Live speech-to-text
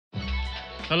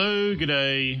Hello,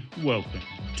 g'day, welcome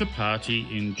to Party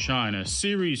in China,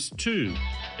 Series 2,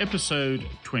 Episode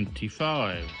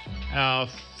 25, our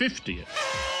 50th.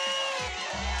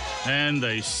 And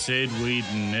they said we'd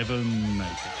never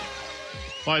make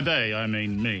it. By they, I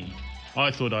mean me.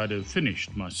 I thought I'd have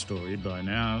finished my story by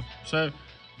now, so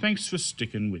thanks for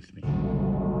sticking with me.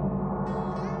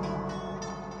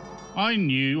 I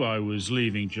knew I was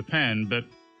leaving Japan, but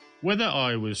whether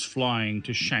I was flying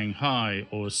to Shanghai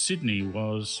or Sydney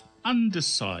was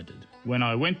undecided when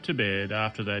I went to bed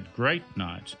after that great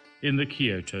night in the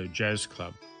Kyoto Jazz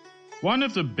Club. One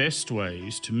of the best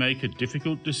ways to make a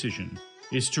difficult decision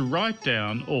is to write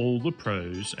down all the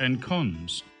pros and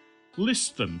cons.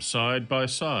 List them side by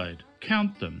side,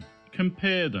 count them,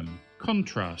 compare them,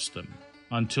 contrast them,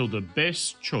 until the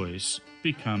best choice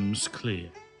becomes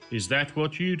clear. Is that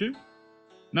what you do?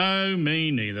 No,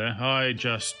 me neither. I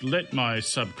just let my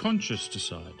subconscious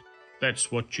decide.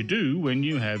 That's what you do when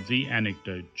you have the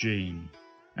anecdote gene.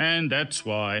 And that's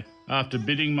why, after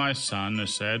bidding my son a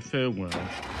sad farewell,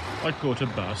 I caught a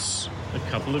bus, a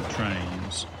couple of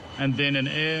trains, and then an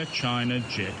Air China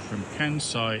jet from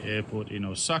Kansai Airport in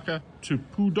Osaka to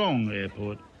Pudong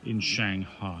Airport in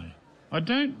Shanghai. I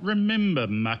don't remember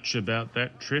much about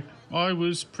that trip. I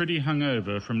was pretty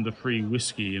hungover from the free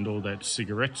whiskey and all that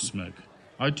cigarette smoke.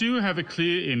 I do have a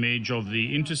clear image of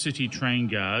the intercity train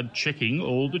guard checking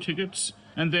all the tickets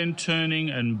and then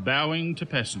turning and bowing to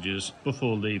passengers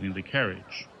before leaving the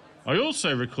carriage. I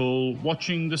also recall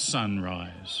watching the sun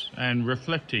rise and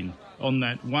reflecting on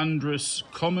that wondrous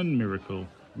common miracle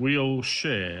we all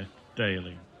share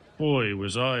daily. Boy,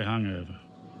 was I hungover.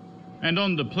 And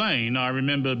on the plane, I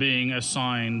remember being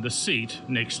assigned the seat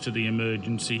next to the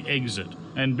emergency exit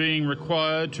and being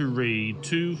required to read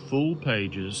 2 full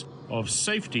pages of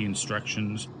safety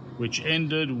instructions which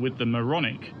ended with the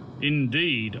moronic,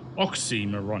 indeed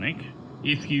oxymoronic,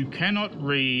 if you cannot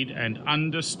read and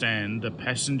understand the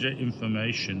passenger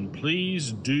information,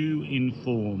 please do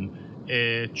inform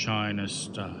Air China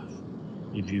staff.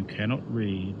 If you cannot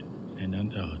read and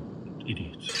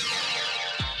idiots.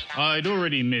 I'd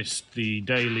already missed the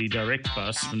daily direct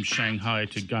bus from Shanghai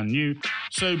to Ganyu,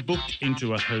 so booked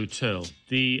into a hotel,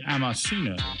 the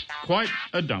Amasino. Quite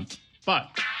a dump.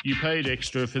 But you paid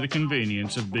extra for the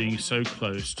convenience of being so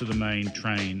close to the main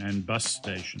train and bus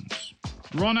stations.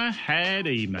 Ronna had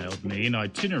emailed me an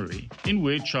itinerary in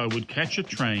which I would catch a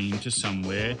train to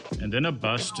somewhere and then a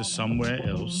bus to somewhere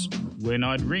else when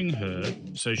I'd ring her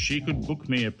so she could book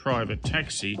me a private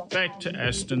taxi back to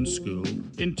Aston School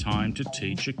in time to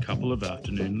teach a couple of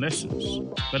afternoon lessons.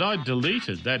 But I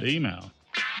deleted that email.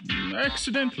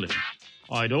 Accidentally.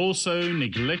 I'd also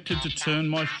neglected to turn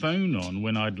my phone on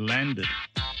when I'd landed.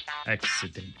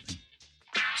 Accidentally.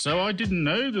 So I didn't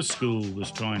know the school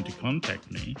was trying to contact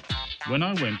me when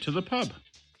I went to the pub.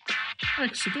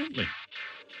 Accidentally.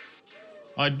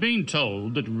 I'd been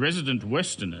told that resident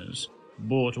Westerners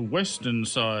bought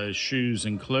Western-sized shoes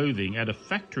and clothing at a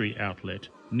factory outlet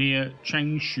near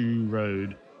Changshu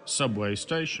Road subway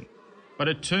station. But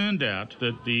it turned out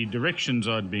that the directions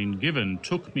I'd been given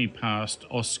took me past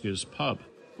Oscar's pub.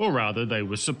 Or rather, they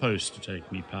were supposed to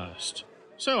take me past.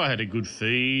 So I had a good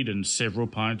feed and several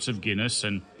pints of Guinness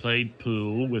and played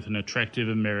pool with an attractive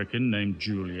American named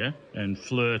Julia and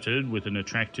flirted with an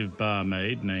attractive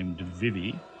barmaid named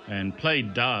Vivi and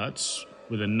played darts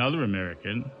with another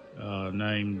American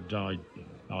named, I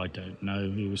don't know,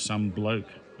 he was some bloke.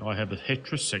 I have a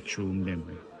heterosexual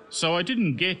memory. So I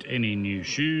didn't get any new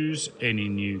shoes, any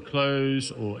new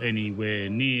clothes, or anywhere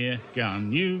near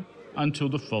Ganyu until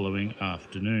the following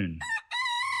afternoon.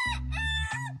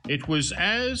 It was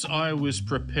as I was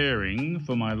preparing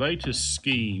for my latest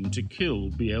scheme to kill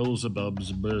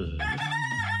Beelzebub's bird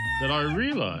that I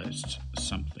realised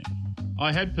something.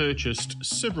 I had purchased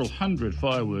several hundred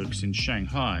fireworks in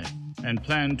Shanghai and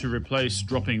planned to replace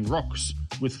dropping rocks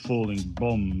with falling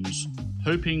bombs,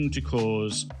 hoping to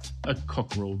cause a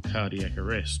cockerel cardiac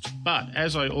arrest. But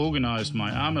as I organised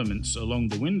my armaments along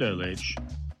the window ledge,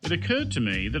 it occurred to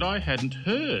me that I hadn't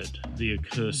heard the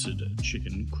accursed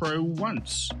chicken crow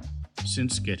once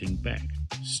since getting back.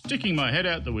 Sticking my head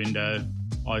out the window,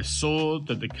 I saw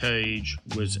that the cage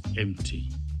was empty.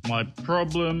 My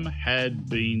problem had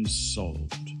been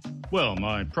solved. Well,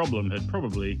 my problem had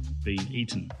probably been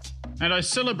eaten. And I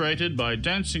celebrated by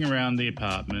dancing around the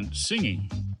apartment, singing,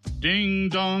 "Ding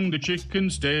dong, the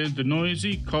chicken's dead, the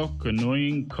noisy cock,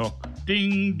 annoying cock.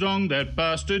 Ding dong, that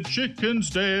bastard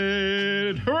chicken's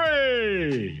dead.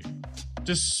 Hooray!"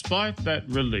 Despite that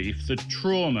relief, the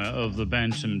trauma of the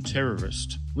Bantam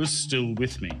terrorist was still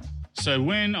with me. So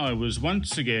when I was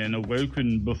once again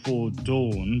awoken before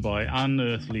dawn by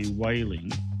unearthly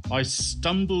wailing, I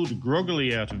stumbled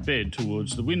groggily out of bed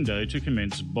towards the window to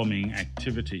commence bombing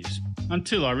activities,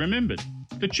 until I remembered.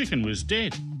 The chicken was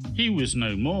dead. He was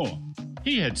no more.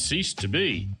 He had ceased to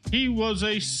be. He was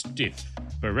a stiff.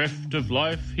 Bereft of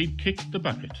life, he'd kicked the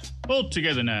bucket.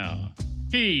 Altogether now.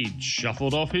 He'd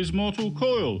shuffled off his mortal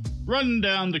coil, run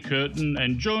down the curtain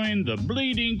and joined the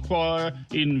bleeding choir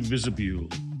in vestibule.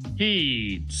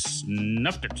 He'd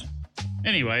snuffed it.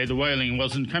 Anyway, the wailing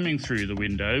wasn't coming through the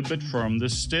window, but from the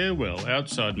stairwell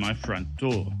outside my front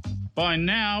door. By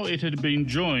now it had been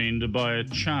joined by a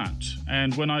chant,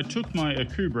 and when I took my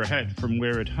Akubra hat from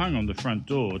where it hung on the front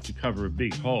door to cover a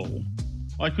big hole,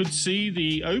 I could see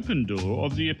the open door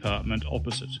of the apartment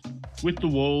opposite, with the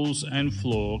walls and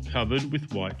floor covered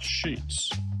with white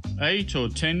sheets. 8 or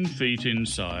 10 feet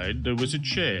inside there was a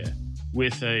chair,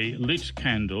 with a lit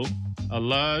candle, a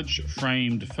large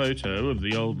framed photo of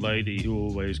the old lady who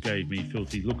always gave me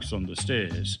filthy looks on the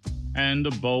stairs, and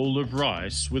a bowl of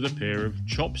rice with a pair of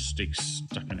chopsticks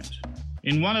stuck in it.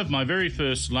 In one of my very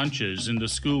first lunches in the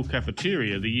school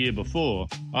cafeteria the year before,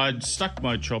 I'd stuck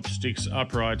my chopsticks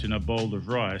upright in a bowl of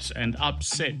rice and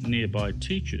upset nearby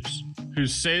teachers, who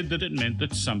said that it meant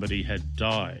that somebody had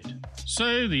died.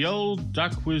 So the old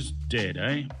duck was dead,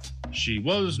 eh? She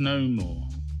was no more.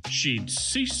 She'd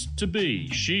ceased to be.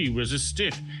 She was a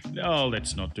stiff. Oh,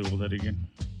 let's not do all that again.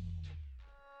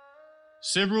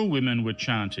 Several women were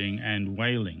chanting and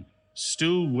wailing,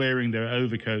 still wearing their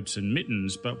overcoats and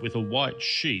mittens, but with a white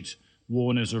sheet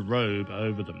worn as a robe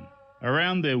over them.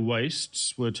 Around their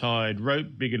waists were tied rope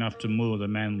big enough to moor the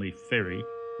Manly ferry,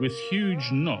 with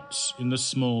huge knots in the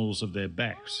smalls of their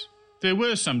backs. There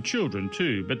were some children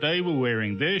too, but they were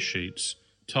wearing their sheets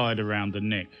tied around the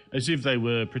neck, as if they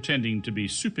were pretending to be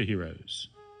superheroes.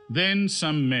 Then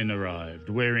some men arrived,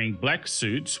 wearing black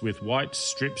suits with white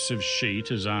strips of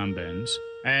sheet as armbands,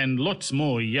 and lots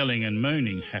more yelling and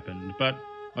moaning happened, but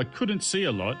I couldn't see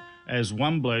a lot as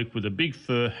one bloke with a big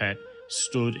fur hat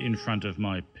stood in front of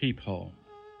my peephole.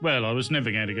 Well, I was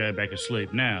never going to go back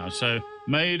asleep now, so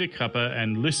made a cuppa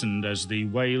and listened as the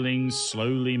wailing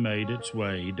slowly made its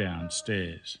way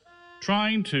downstairs.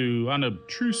 Trying to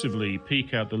unobtrusively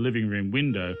peek out the living room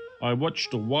window, I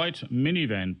watched a white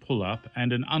minivan pull up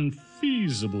and an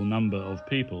unfeasible number of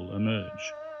people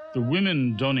emerge. The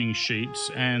women donning sheets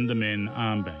and the men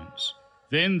armbands.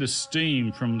 Then the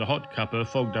steam from the hot cuppa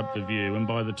fogged up the view, and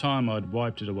by the time I'd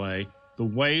wiped it away, the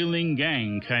wailing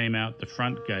gang came out the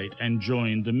front gate and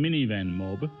joined the minivan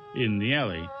mob in the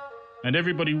alley, and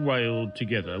everybody wailed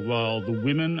together while the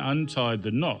women untied the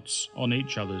knots on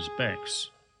each other's backs.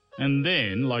 And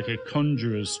then, like a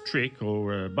conjurer's trick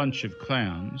or a bunch of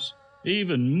clowns,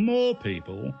 even more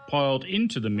people piled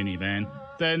into the minivan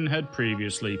than had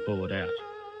previously poured out,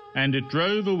 and it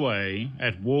drove away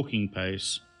at walking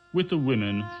pace with the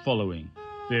women following,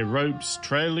 their ropes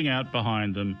trailing out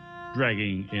behind them,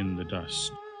 dragging in the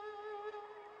dust.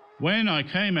 When I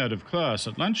came out of class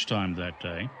at lunchtime that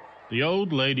day, the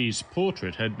old lady's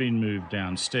portrait had been moved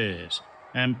downstairs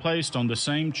and placed on the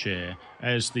same chair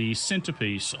as the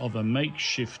centrepiece of a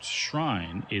makeshift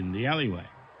shrine in the alleyway.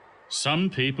 Some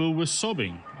people were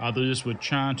sobbing, others were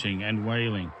chanting and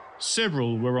wailing.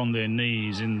 Several were on their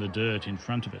knees in the dirt in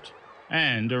front of it.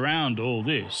 And around all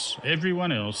this,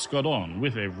 everyone else got on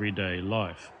with everyday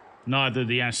life. Neither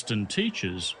the Aston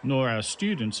teachers nor our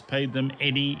students paid them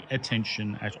any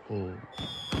attention at all.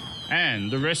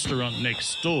 And the restaurant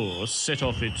next door set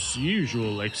off its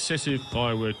usual excessive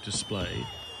firework display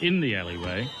in the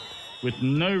alleyway with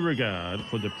no regard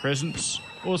for the presence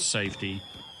or safety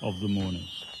of the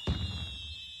mourners.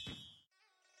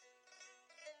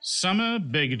 Summer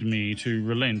begged me to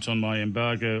relent on my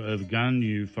embargo of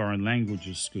Ganyu Foreign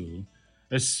Languages School,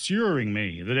 assuring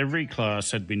me that every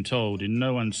class had been told in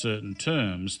no uncertain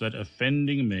terms that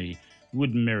offending me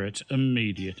would merit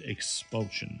immediate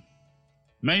expulsion.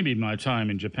 Maybe my time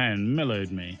in Japan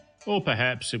mellowed me, or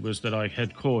perhaps it was that I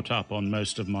had caught up on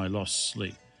most of my lost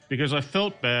sleep, because I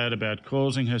felt bad about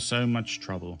causing her so much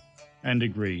trouble, and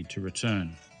agreed to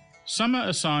return. Summer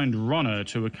assigned Ronna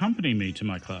to accompany me to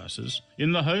my classes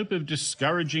in the hope of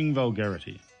discouraging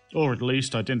vulgarity, or at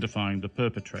least identifying the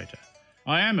perpetrator.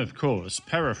 I am, of course,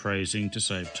 paraphrasing to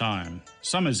save time.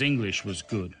 Summer's English was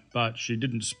good, but she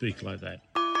didn't speak like that.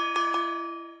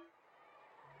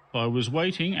 I was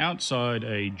waiting outside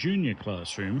a junior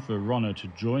classroom for Ronna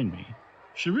to join me.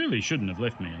 She really shouldn't have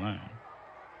left me alone.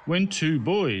 When 2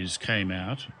 boys came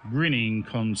out, grinning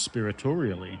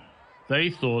conspiratorially. They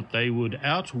thought they would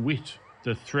outwit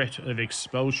the threat of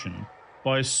expulsion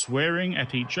by swearing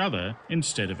at each other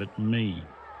instead of at me.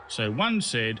 So one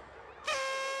said,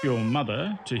 "Your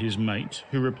mother," to his mate,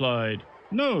 who replied,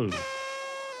 "No,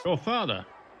 your father."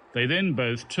 They then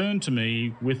both turned to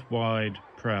me with wide,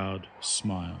 proud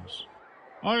smiles.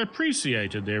 I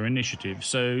appreciated their initiative,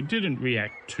 so didn't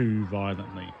react too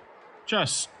violently.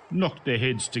 Just knocked their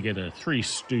heads together, Three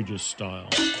Stooges style.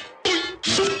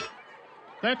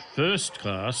 That first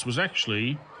class was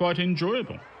actually quite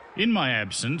enjoyable. In my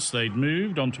absence, they'd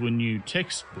moved onto a new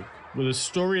textbook with a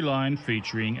storyline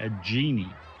featuring a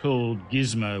genie called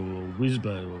Gizmo or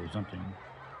Wizbo or something.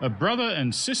 A brother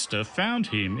and sister found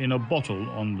him in a bottle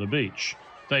on the beach.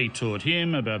 They taught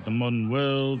him about the modern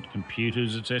world,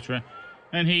 computers, etc.,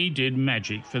 and he did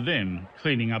magic for them,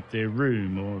 cleaning up their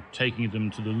room or taking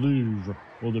them to the Louvre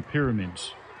or the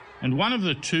pyramids. And one of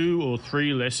the 2 or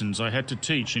 3 lessons I had to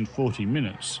teach in 40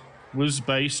 minutes was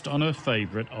based on a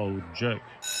favourite old joke.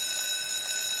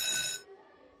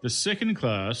 The second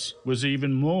class was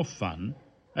even more fun,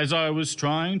 as I was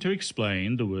trying to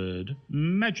explain the word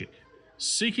magic.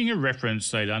 Seeking a reference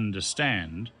they'd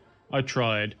understand, I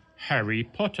tried Harry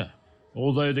Potter,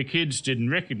 although the kids didn't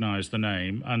recognise the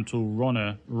name until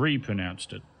Ronna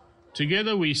repronounced it.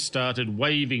 Together we started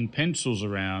waving pencils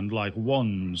around like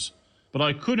wands, but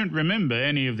I couldn't remember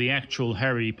any of the actual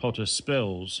Harry Potter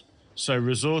spells, so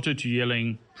resorted to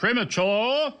yelling,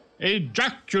 "Premature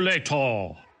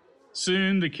ejaculator!"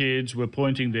 Soon the kids were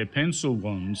pointing their pencil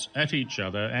wands at each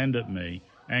other and at me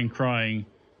and crying,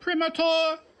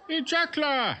 "Premature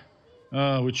ejacula!"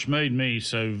 Which made me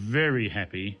so very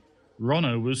happy.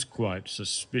 Ronna was quite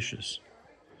suspicious.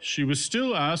 She was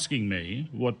still asking me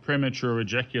what premature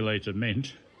ejaculator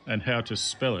meant and how to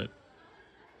spell it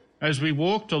as we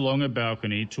walked along a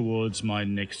balcony towards my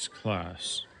next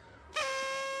class.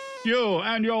 "You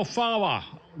and your father,"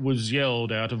 was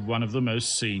yelled out of one of the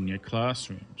most senior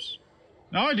classrooms.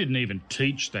 Now, I didn't even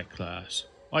teach that class.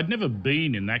 I'd never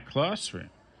been in that classroom.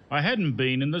 I hadn't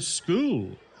been in the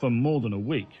school for more than a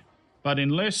week. But in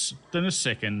less than a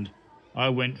second, I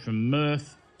went from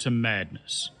mirth to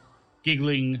madness,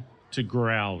 giggling to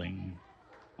growling.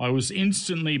 I was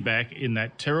instantly back in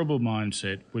that terrible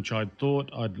mindset which I'd thought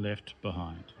I'd left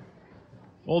behind.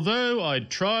 Although I'd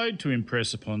tried to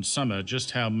impress upon Summer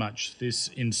just how much this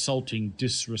insulting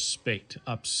disrespect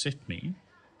upset me,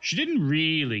 she didn't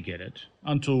really get it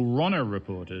until Ronna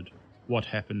reported what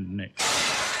happened next.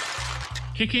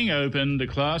 Kicking open the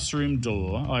classroom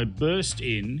door, I burst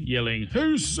in, yelling,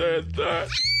 "Who said that?"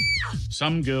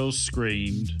 Some girls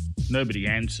screamed, nobody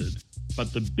answered,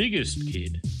 but the biggest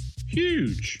kid,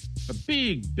 huge, a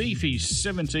big, beefy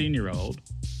 17-year-old,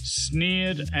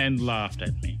 sneered and laughed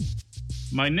at me.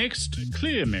 My next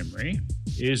clear memory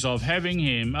is of having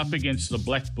him up against the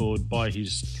blackboard by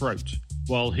his throat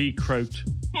while he croaked,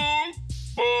 "Boo,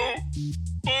 boo,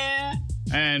 boo,"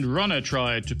 and Ronna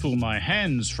tried to pull my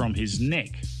hands from his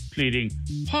neck, pleading,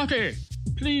 "Patty,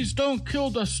 please don't kill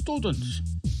the students."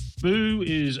 Boo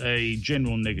is a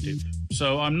general negative,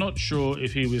 so I'm not sure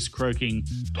if he was croaking,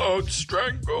 "Don't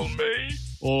strangle me,"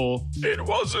 or "It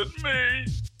wasn't me."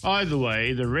 Either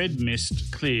way, the red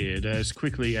mist cleared as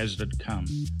quickly as it had come.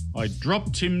 I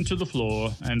dropped him to the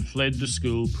floor and fled the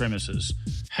school premises,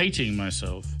 hating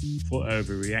myself for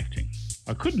overreacting.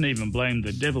 I couldn't even blame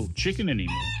the deviled chicken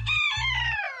anymore.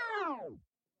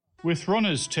 With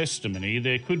Ronna's testimony,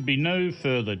 there could be no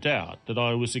further doubt that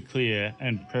I was a clear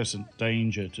and present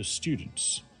danger to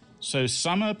students. So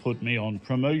Summer put me on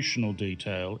promotional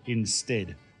detail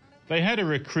instead. They had a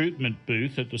recruitment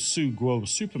booth at the Su Guo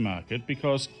supermarket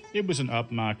because it was an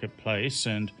upmarket place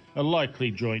and a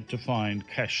likely joint to find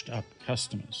cashed-up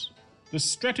customers. The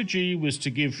strategy was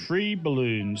to give free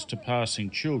balloons to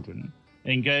passing children,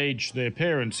 engage their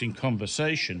parents in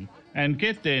conversation, and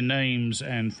get their names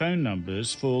and phone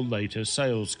numbers for later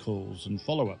sales calls and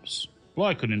follow-ups. Well,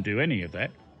 I couldn't do any of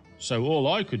that, so all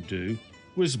I could do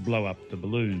was blow up the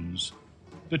balloons.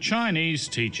 The Chinese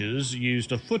teachers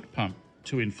used a foot pump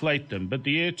to inflate them, but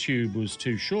the air tube was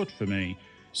too short for me,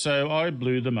 so I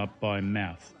blew them up by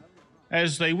mouth.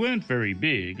 As they weren't very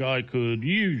big, I could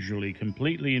usually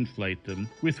completely inflate them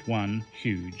with one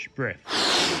huge breath.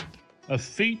 A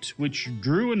feat which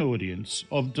drew an audience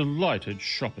of delighted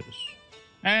shoppers.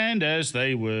 And as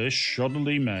they were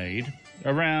shoddily made,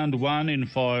 around 1 in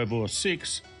 5 or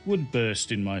 6 would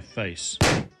burst in my face,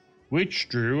 which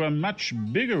drew a much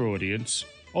bigger audience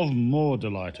of more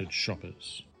delighted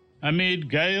shoppers. Amid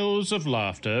gales of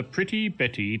laughter, Pretty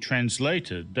Betty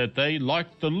translated that they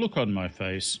liked the look on my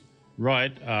face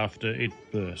right after it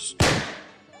burst.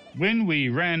 When we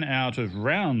ran out of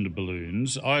round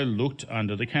balloons, I looked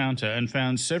under the counter and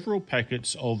found several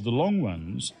packets of the long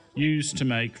ones used to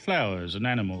make flowers and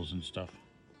animals and stuff.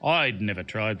 I'd never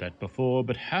tried that before,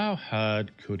 but how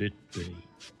hard could it be?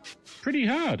 Pretty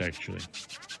hard, actually.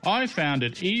 I found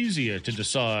it easier to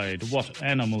decide what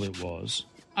animal it was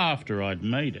after I'd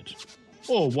made it,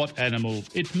 or what animal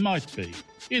it might be,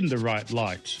 in the right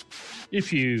light,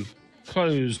 if you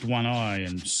closed one eye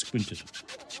and squinted.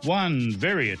 One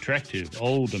very attractive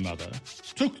older mother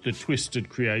took the twisted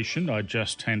creation I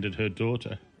just handed her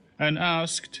daughter and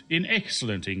asked in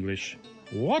excellent English,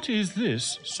 "What is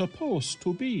this supposed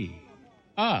to be?"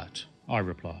 "Art," I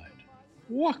replied.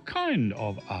 "What kind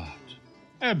of art?"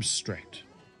 "Abstract."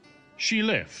 She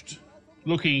left,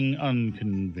 looking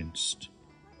unconvinced.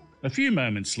 A few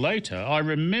moments later, I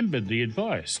remembered the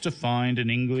advice to find an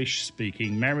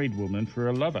English-speaking married woman for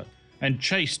a lover and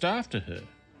chased after her,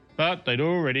 but they'd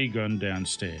already gone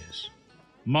downstairs.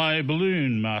 My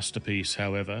balloon masterpiece,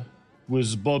 however,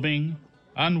 was bobbing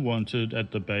unwanted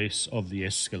at the base of the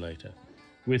escalator,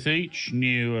 with each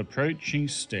new approaching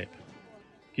step,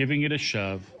 giving it a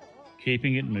shove,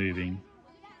 keeping it moving,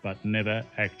 but never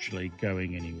actually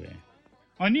going anywhere.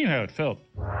 I knew how it felt.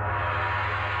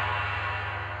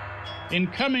 In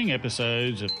coming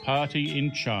episodes of Party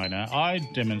in China, I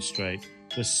demonstrate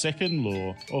the second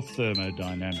law of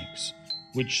thermodynamics,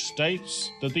 which states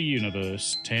that the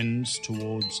universe tends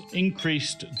towards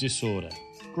increased disorder,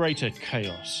 greater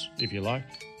chaos, if you like.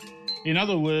 In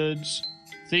other words,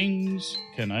 things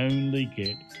can only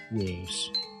get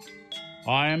worse.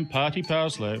 I am Party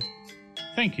Parslow.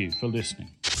 Thank you for listening.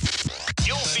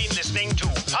 You've been listening to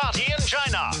Party in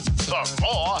China. For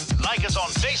more, like us on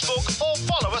Facebook or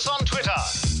follow us on Twitter.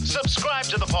 Subscribe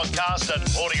to the podcast at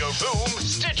Audio Boom,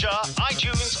 Stitcher,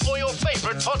 iTunes, or your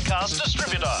favorite podcast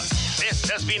distributor. This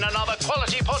has been another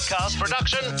quality podcast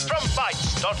production from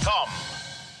Bytes.com.